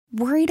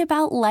Worried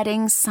about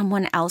letting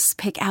someone else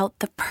pick out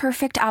the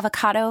perfect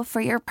avocado for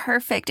your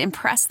perfect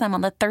impress them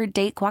on the third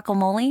date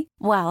guacamole?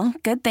 Well,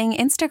 good thing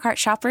Instacart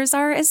shoppers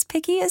are as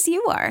picky as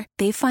you are.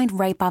 They find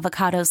ripe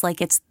avocados like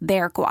it's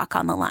their guac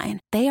on the line.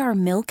 They are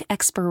milk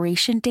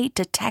expiration date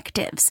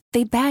detectives.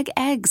 They bag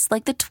eggs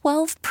like the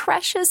 12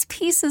 precious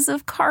pieces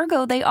of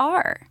cargo they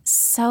are.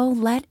 So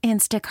let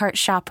Instacart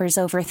shoppers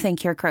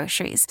overthink your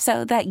groceries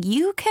so that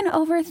you can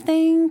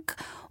overthink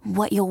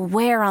what you'll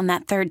wear on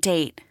that third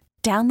date.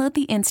 Download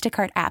the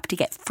Instacart app to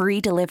get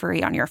free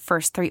delivery on your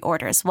first 3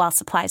 orders while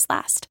supplies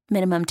last.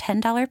 Minimum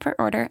 $10 per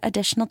order.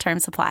 Additional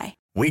terms apply.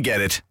 We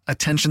get it.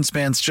 Attention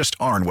spans just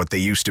aren't what they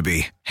used to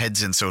be.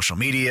 Heads in social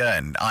media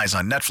and eyes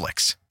on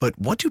Netflix. But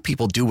what do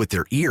people do with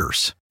their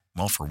ears?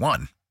 Well, for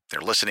one, they're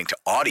listening to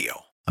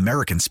audio.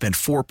 Americans spend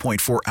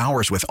 4.4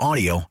 hours with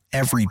audio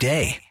every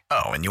day.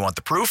 Oh, and you want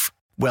the proof?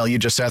 Well, you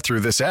just sat through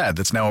this ad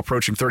that's now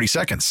approaching 30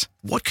 seconds.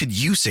 What could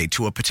you say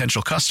to a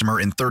potential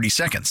customer in 30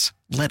 seconds?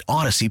 Let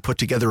Odyssey put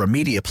together a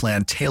media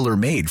plan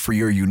tailor-made for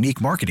your unique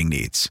marketing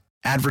needs.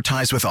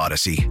 Advertise with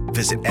Odyssey.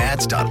 Visit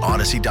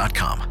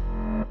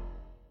ads.odyssey.com.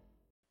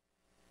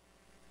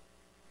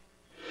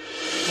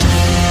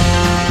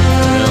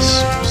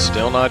 Yes,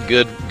 still not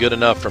good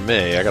enough for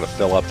me. I got to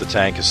fill up the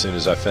tank as soon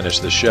as I finish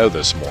the show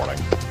this morning.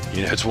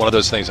 You know, it's one of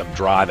those things. I'm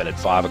driving at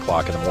 5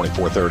 o'clock in the morning,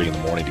 4:30 in the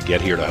morning to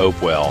get here to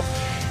Hopewell.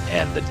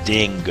 And the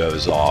ding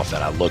goes off,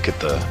 and I look at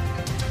the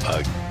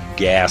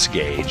gas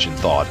gauge and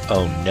thought,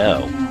 oh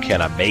no,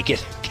 can I make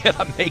it? Can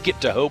I make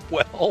it to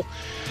Hopewell?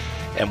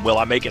 And will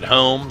I make it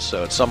home?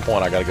 So at some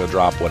point I got to go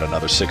drop,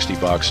 another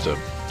 $60 to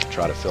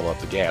try to fill up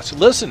the gas.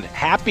 Listen,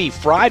 happy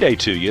Friday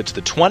to you. It's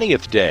the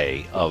 20th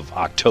day of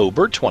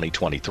October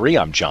 2023.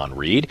 I'm John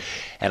Reed,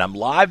 and I'm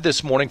live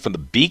this morning from the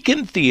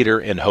Beacon Theater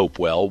in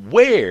Hopewell,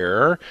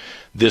 where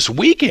this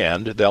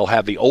weekend they'll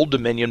have the Old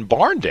Dominion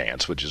Barn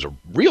Dance, which is a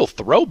real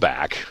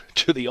throwback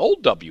to the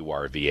old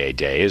WRVA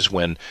days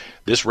when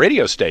this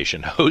radio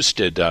station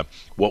hosted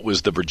what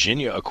was the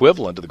Virginia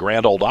equivalent of the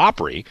Grand Ole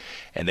Opry,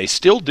 and they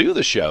still do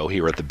the show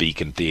here at the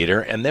Beacon Theater.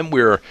 And then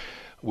we're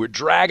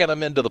dragging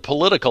them into the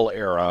political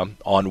era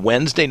on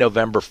Wednesday,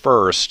 November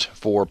 1st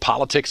for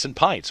Politics and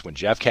Pints, when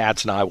Jeff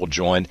Katz and I will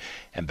join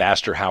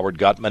Ambassador Howard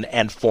Gutman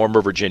and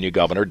former Virginia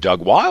Governor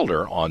Doug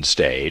Wilder on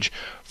stage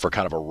for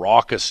kind of a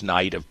raucous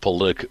night of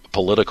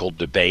political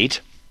debate.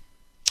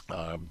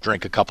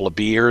 Drink a couple of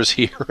beers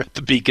here at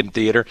the Beacon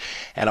Theater.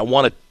 And I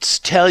want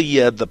to tell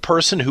you, the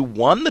person who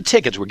won the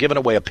tickets, we're giving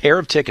away a pair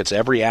of tickets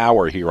every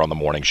hour here on the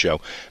morning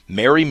show,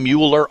 Mary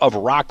Mueller of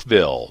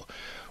Rockville,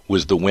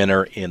 was the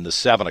winner in the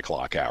 7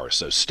 o'clock hour.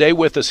 So stay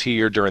with us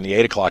here during the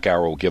 8 o'clock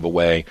hour. We'll give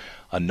away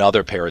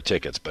another pair of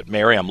tickets. But,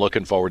 Mary, I'm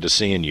looking forward to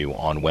seeing you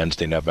on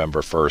Wednesday,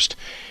 November 1st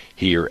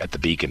here at the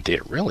Beacon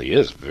Theater. It really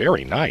is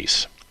very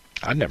nice.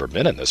 I've never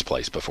been in this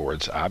place before.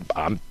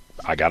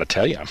 I got to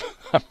tell you,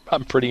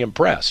 I'm pretty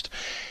impressed.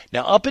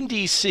 Now, up in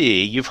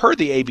D.C., you've heard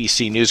the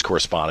ABC News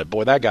correspondent.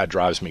 Boy, that guy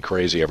drives me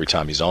crazy every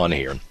time he's on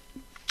here,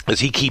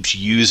 as he keeps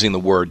using the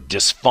word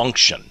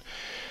dysfunction.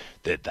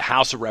 That the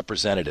House of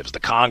Representatives,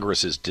 the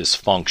Congress, is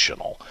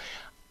dysfunctional.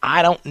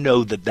 I don't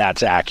know that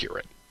that's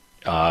accurate.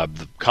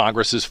 The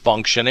Congress is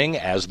functioning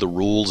as the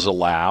rules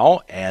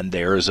allow, and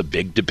there is a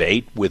big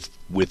debate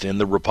within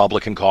the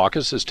Republican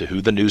caucus as to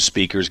who the new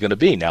speaker is going to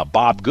be. Now,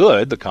 Bob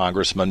Good, the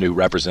congressman who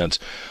represents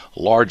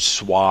a large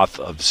swath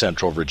of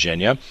Central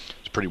Virginia,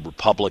 it's a pretty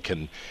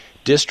Republican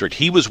district.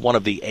 He was one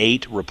of the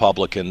 8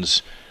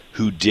 Republicans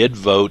who did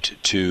vote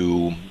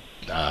to,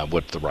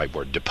 what's the right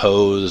word,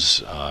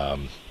 depose,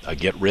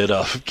 get rid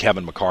of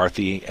Kevin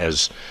McCarthy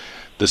as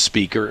the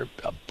speaker.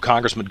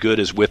 Congressman Good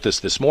is with us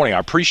this morning. I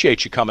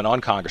appreciate you coming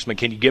on, Congressman.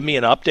 Can you give me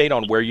an update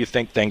on where you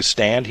think things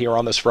stand here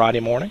on this Friday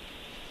morning?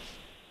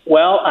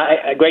 Well,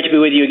 great to be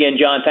with you again,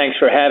 John. Thanks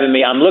for having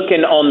me. I'm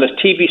looking on the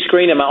TV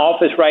screen in my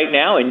office right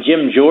now, and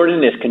Jim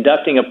Jordan is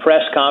conducting a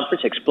press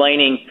conference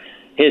explaining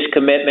his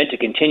commitment to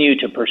continue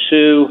to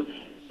pursue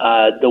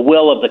the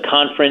will of the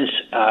conference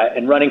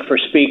and running for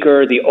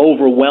speaker, the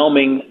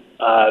overwhelming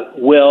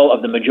will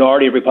of the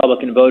majority of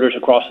Republican voters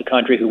across the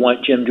country who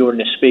want Jim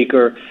Jordan as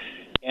speaker.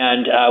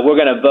 And we're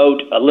going to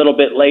vote a little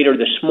bit later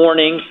this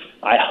morning.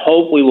 I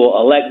hope we will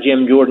elect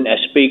Jim Jordan as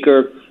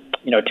speaker.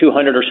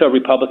 200 or so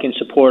Republicans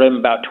support him.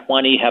 About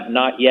 20 have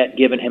not yet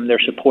given him their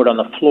support on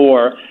the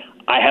floor.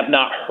 I have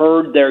not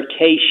heard their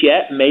case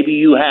yet. Maybe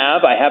you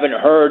have. I haven't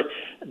heard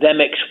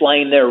them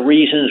explain their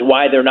reasons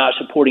why they're not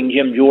supporting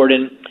Jim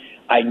Jordan.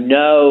 I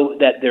know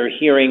that they're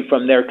hearing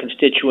from their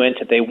constituents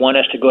that they want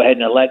us to go ahead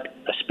and elect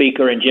a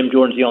speaker, and Jim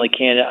Jordan's the only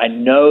candidate. I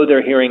know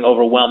they're hearing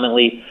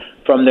overwhelmingly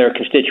from their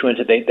constituents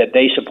that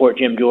they support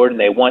Jim Jordan.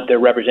 They want their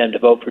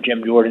representative to vote for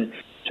Jim Jordan.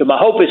 So my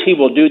hope is he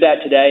will do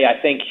that today. I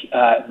think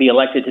be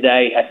elected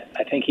today.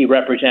 I think he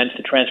represents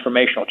the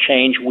transformational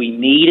change we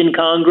need in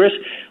Congress,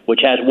 which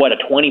has, a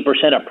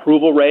 20%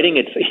 approval rating.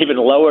 It's even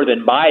lower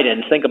than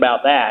Biden's. Think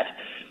about that.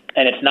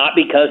 And it's not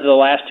because of the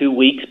last 2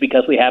 weeks,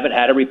 because we haven't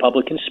had a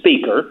Republican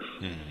speaker.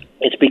 Mm-hmm.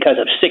 It's because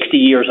of 60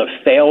 years of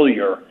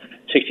failure,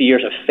 60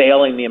 years of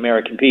failing the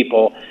American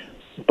people,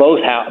 both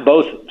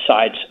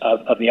sides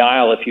of the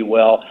aisle, if you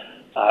will.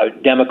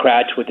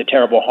 Democrats with the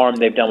terrible harm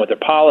they've done with their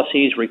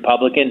policies,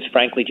 Republicans,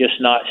 frankly,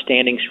 just not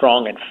standing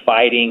strong and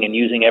fighting and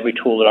using every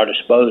tool at our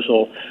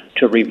disposal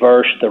to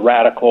reverse the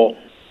radical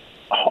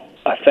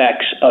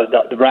effects of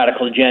the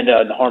radical agenda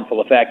and the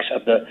harmful effects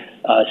of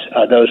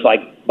those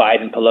like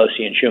Biden,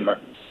 Pelosi, and Schumer.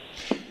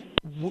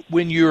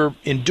 When you're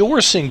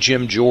endorsing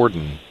Jim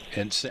Jordan,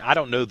 and I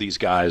don't know these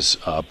guys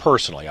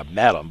personally, I've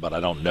met them, but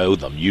I don't know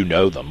them. You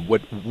know them.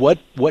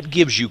 What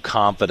gives you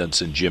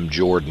confidence in Jim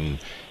Jordan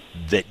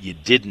that you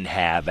didn't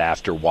have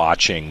after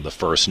watching the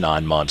first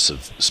 9 months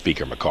of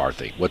Speaker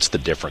McCarthy? What's the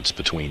difference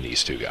between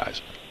these two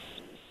guys?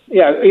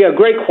 Yeah,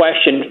 great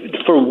question.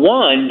 For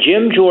one,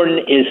 Jim Jordan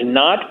is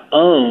not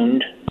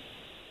owned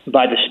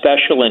by the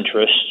special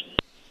interests,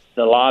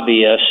 the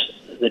lobbyists,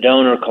 the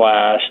donor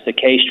class, the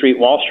K Street,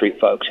 Wall Street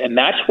folks. And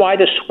that's why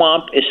the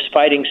swamp is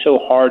fighting so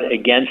hard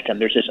against him.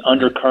 There's this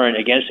undercurrent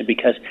against him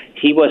because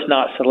he was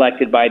not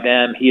selected by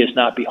them. He is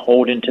not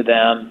beholden to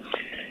them.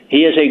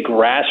 He is a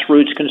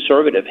grassroots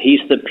conservative. He's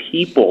the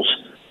people's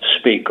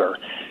speaker.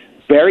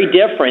 Very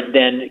different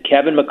than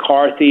Kevin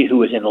McCarthy, who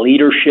was in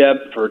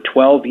leadership for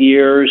 12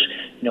 years,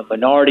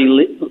 minority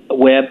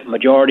whip,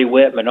 majority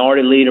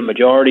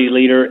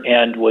leader,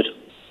 and was,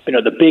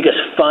 the biggest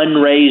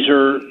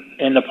fundraiser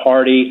in the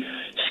party.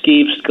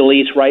 Steve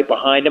Scalise right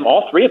behind him.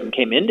 All three of them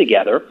came in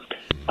together.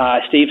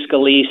 Steve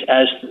Scalise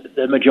as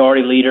the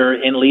majority leader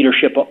in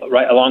leadership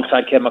right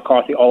alongside Kevin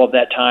McCarthy all of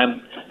that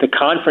time. The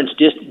conference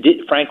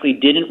frankly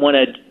didn't want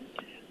to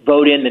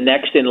vote in the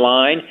next in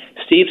line.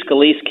 Steve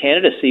Scalise's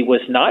candidacy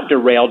was not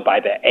derailed by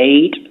the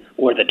 8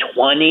 or the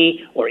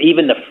 20 or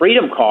even the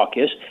Freedom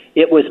Caucus.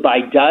 It was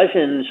by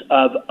dozens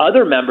of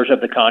other members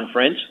of the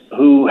conference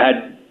who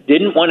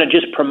didn't want to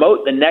just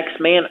promote the next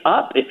man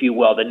up, if you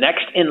will, the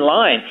next in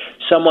line,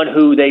 someone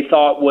who they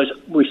thought was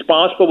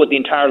responsible with the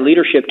entire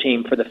leadership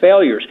team for the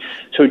failures.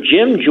 So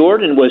Jim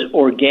Jordan was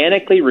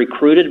organically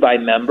recruited by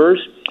members.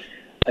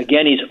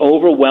 Again, he's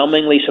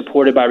overwhelmingly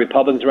supported by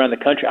Republicans around the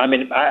country. I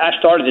mean, I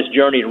started this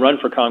journey to run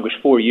for Congress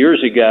 4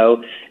 years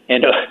ago,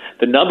 and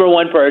the number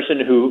one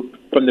person who,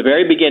 from the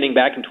very beginning,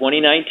 back in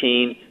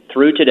 2019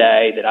 through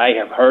today, that I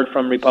have heard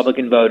from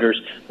Republican voters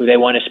who they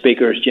want as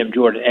speaker is Jim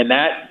Jordan. And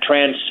that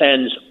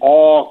transcends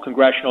all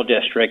congressional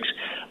districts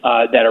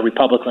that are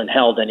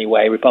Republican-held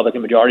anyway,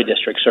 Republican majority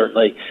districts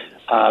certainly,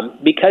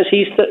 because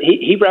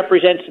he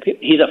represents the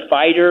people. He's a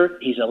fighter.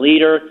 He's a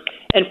leader.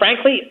 And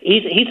frankly,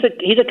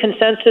 he's a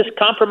consensus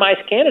compromise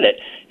candidate.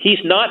 He's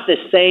not the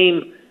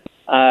same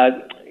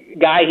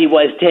guy he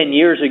was 10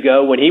 years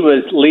ago when he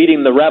was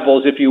leading the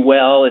rebels, if you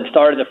will, and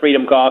started the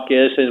Freedom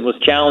Caucus and was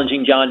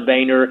challenging John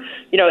Boehner.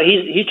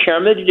 He's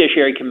chairman of the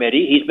Judiciary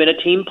Committee. He's been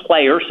a team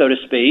player, so to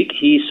speak.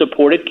 He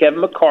supported Kevin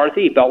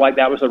McCarthy. He felt like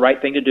that was the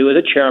right thing to do as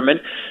a chairman.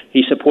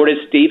 He supported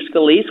Steve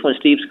Scalise when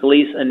Steve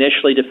Scalise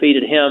initially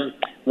defeated him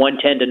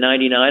 110 to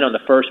 99 on the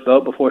first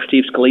vote before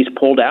Steve Scalise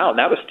pulled out. And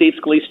that was Steve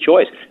Scalise's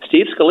choice.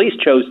 Steve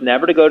Scalise chose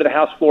never to go to the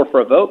House floor for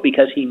a vote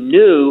because he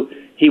knew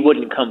he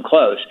wouldn't come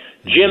close.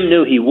 Jim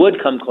knew he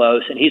would come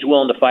close, and he's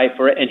willing to fight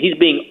for it, and he's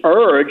being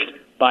urged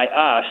by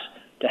us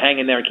to hang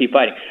in there and keep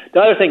fighting. The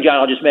other thing, John,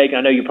 I'll just make, and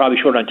I know you're probably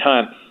short on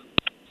time,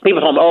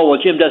 people tell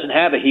me, Jim doesn't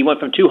have it. He went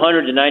from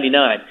 200 to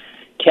 99.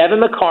 Kevin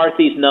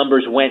McCarthy's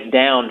numbers went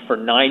down for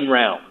 9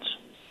 rounds.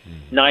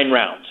 9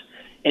 rounds.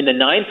 In the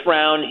 9th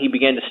round, he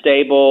began to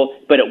stable,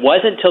 but it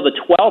wasn't until the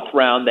 12th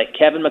round that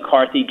Kevin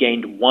McCarthy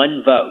gained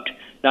 1 vote.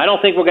 Now, I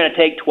don't think we're going to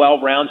take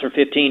 12 rounds or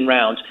 15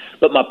 rounds,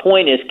 but my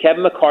point is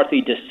Kevin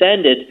McCarthy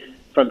descended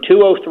from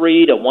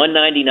 203 to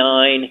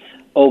 199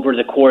 over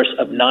the course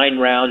of 9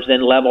 rounds,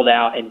 then leveled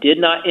out and did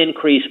not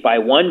increase by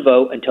 1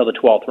 vote until the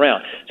 12th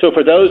round. So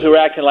for those who are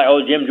acting like,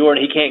 Jim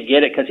Jordan, he can't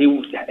get it because he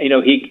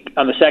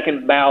on the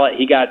second ballot,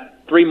 he got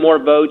 3 more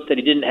votes that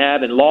he didn't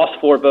have and lost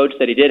 4 votes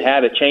that he did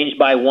have. It changed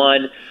by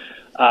 1.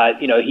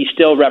 He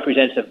still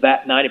represents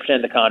about 90%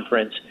 of the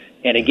conference.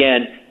 And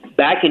again,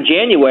 back in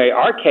January,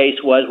 our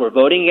case was we're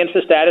voting against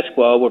the status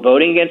quo, we're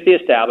voting against the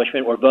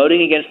establishment, we're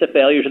voting against the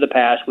failures of the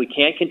past. We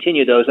can't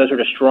continue those. Those are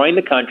destroying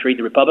the country.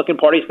 The Republican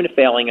Party has been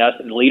failing us,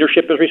 and the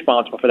leadership is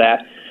responsible for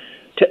that.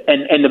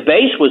 And the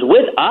base was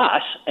with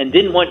us and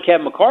didn't want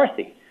Kevin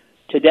McCarthy.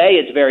 Today,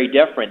 it's very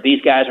different.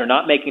 These guys are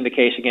not making the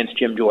case against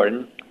Jim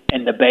Jordan,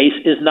 and the base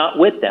is not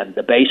with them.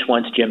 The base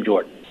wants Jim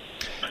Jordan.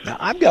 Now,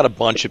 I've got a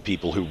bunch of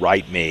people who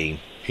write me,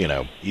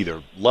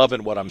 either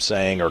loving what I'm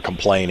saying or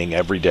complaining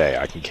every day.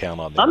 I can count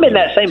on them. I'm in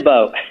that same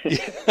boat.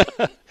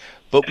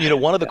 But,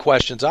 one of the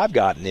questions I've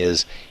gotten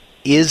is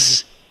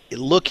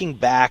looking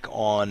back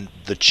on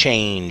the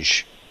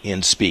change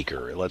in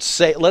Speaker. Let's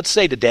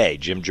say today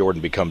Jim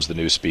Jordan becomes the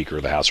new Speaker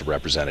of the House of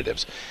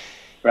Representatives.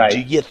 Right.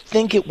 Do you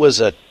think it was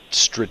a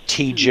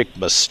strategic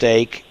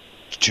mistake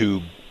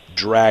to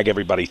drag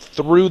everybody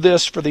through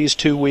this for these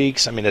 2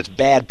 weeks? I mean, it's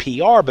bad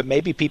PR, but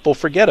maybe people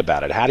forget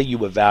about it. How do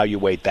you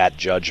evaluate that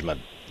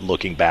judgment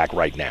looking back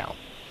right now?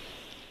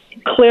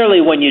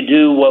 Clearly, when you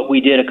do what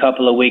we did a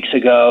couple of weeks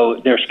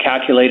ago, there's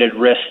calculated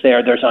risk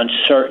there. There's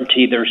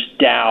uncertainty. There's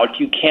doubt.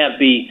 You can't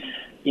be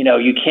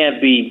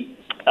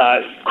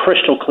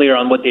crystal clear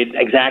on what the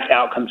exact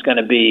outcome is going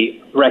to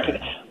be.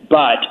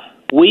 But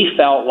we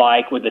felt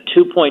like with a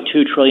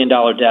 $2.2 trillion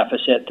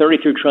deficit,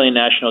 $33 trillion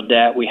national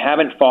debt, we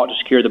haven't fought to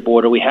secure the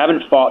border. We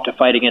haven't fought to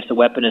fight against the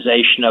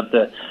weaponization of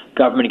the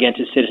government against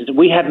its citizens.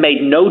 We have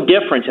made no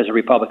difference as a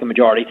Republican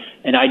majority.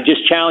 And I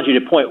just challenge you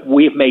to point,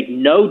 we've made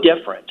no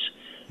difference.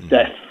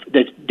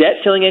 The debt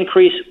ceiling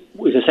increase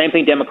was the same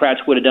thing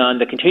Democrats would have done.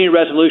 The continuing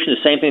resolution is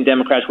the same thing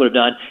Democrats would have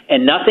done.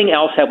 And nothing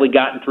else have we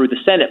gotten through the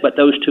Senate but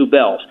those two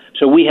bills.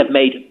 So we have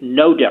made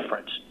no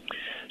difference.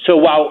 So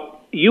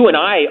while you and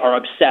I are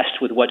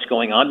obsessed with what's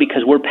going on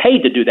because we're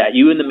paid to do that,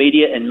 you in the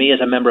media and me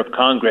as a member of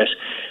Congress,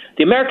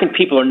 the American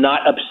people are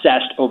not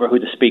obsessed over who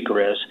the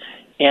speaker is.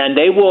 And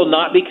they will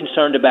not be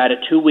concerned about it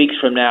 2 weeks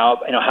from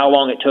now, how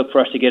long it took for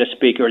us to get a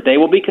speaker. They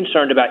will be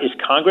concerned about, is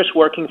Congress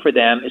working for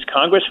them? Is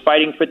Congress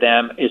fighting for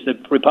them? Is the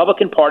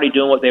Republican Party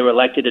doing what they were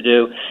elected to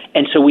do?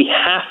 And so we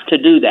have to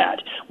do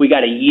that. We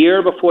got a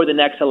year before the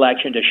next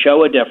election to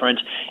show a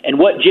difference. And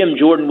what Jim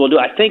Jordan will do,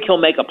 I think he'll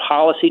make a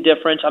policy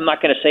difference. I'm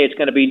not going to say it's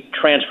going to be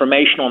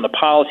transformational on the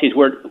policies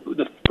where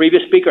the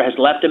previous speaker has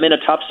left him in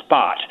a tough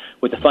spot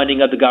with the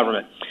funding of the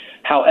government.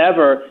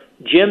 However,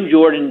 Jim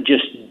Jordan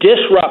just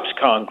disrupts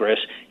Congress.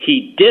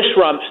 He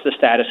disrupts the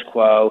status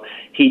quo.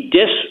 He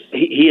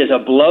is a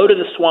blow to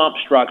the swamp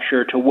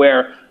structure to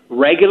where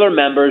regular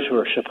members who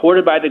are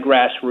supported by the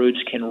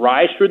grassroots can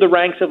rise through the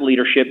ranks of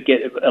leadership,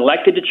 get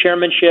elected to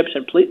chairmanships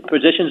and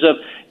positions of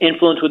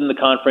influence within the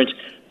conference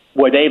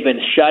where they've been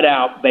shut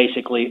out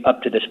basically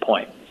up to this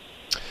point.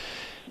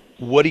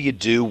 What do you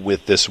do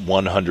with this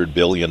 $100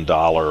 billion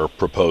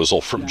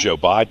proposal from Joe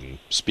Biden?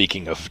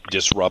 Speaking of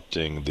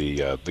disrupting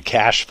the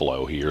cash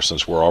flow here,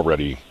 since we're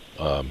already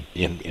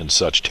in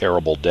such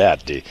terrible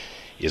debt,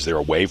 is there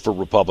a way for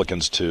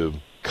Republicans to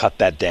cut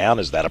that down?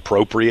 Is that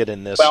appropriate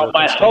in this circumstance?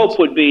 My hope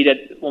would be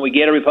that when we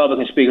get a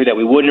Republican speaker that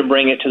we wouldn't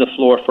bring it to the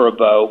floor for a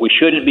vote. We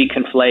shouldn't be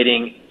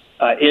conflating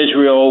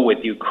Israel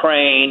with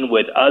Ukraine,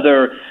 with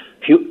other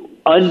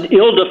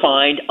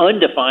undefined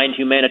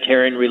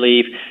humanitarian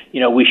relief.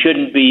 We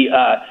shouldn't be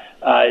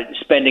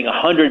spending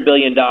 $100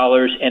 billion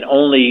and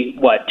only,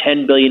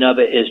 $10 billion of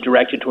it is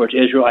directed towards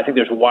Israel. I think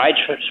there's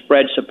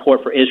widespread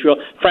support for Israel.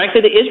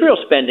 Frankly, the Israel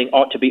spending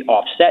ought to be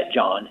offset,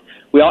 John.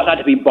 We ought not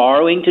to be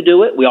borrowing to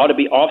do it. We ought to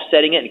be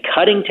offsetting it and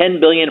cutting $10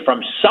 billion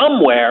from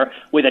somewhere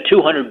with a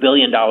 $200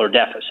 billion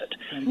deficit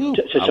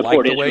to support I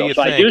like the Israel. way you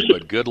think,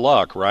 but good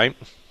luck, right?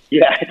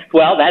 Yeah,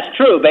 well, that's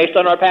true based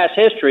on our past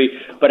history,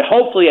 but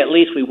hopefully at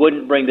least we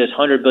wouldn't bring this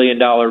 $100 billion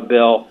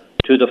bill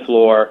to the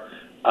floor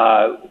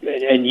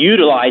and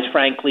utilize,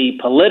 frankly,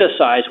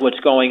 politicize what's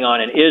going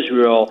on in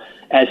Israel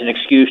as an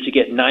excuse to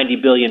get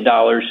 $90 billion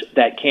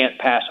that can't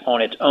pass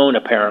on its own,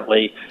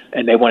 apparently,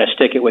 and they want to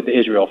stick it with the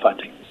Israel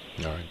funding.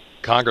 All right.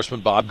 Congressman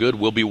Bob Good,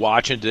 we'll be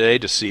watching today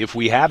to see if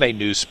we have a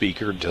new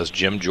speaker. Does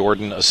Jim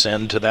Jordan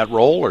ascend to that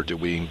role, or do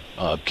we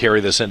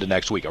carry this into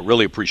next week? I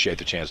really appreciate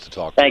the chance to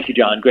talk. Thank you,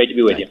 John. Great to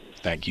be with you.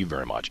 Thank you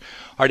very much.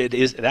 All right,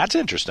 that's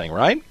interesting,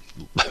 right?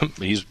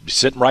 He's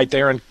sitting right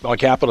there on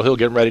Capitol Hill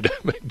getting ready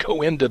to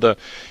go into the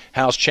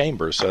House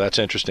chambers, so that's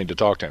interesting to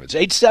talk to him. It's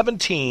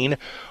 8:17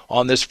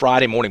 on this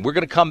Friday morning. We're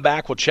going to come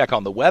back. We'll check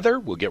on the weather.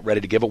 We'll get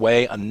ready to give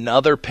away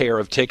another pair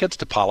of tickets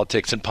to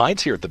Politics and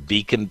Pints here at the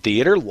Beacon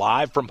Theater,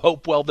 live from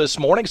Hopewell this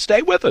morning.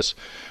 Stay with us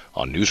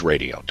on News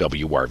Radio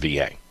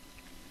WRVA.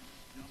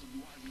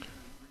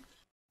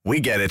 We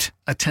get it.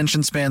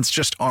 Attention spans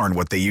just aren't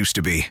what they used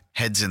to be.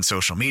 Heads in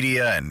social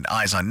media and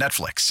eyes on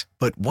Netflix.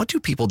 But what do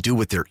people do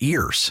with their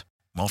ears?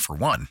 Well, for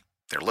one,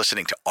 they're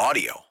listening to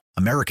audio.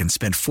 Americans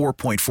spend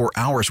 4.4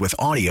 hours with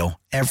audio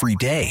every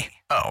day.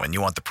 Oh, and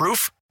you want the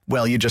proof?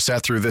 Well, you just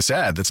sat through this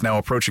ad that's now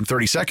approaching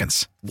 30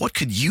 seconds. What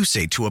could you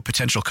say to a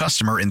potential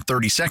customer in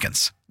 30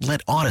 seconds?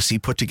 Let Odyssey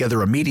put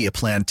together a media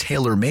plan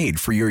tailor-made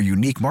for your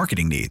unique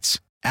marketing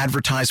needs.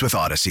 Advertise with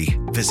Odyssey.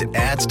 Visit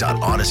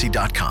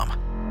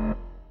ads.odyssey.com.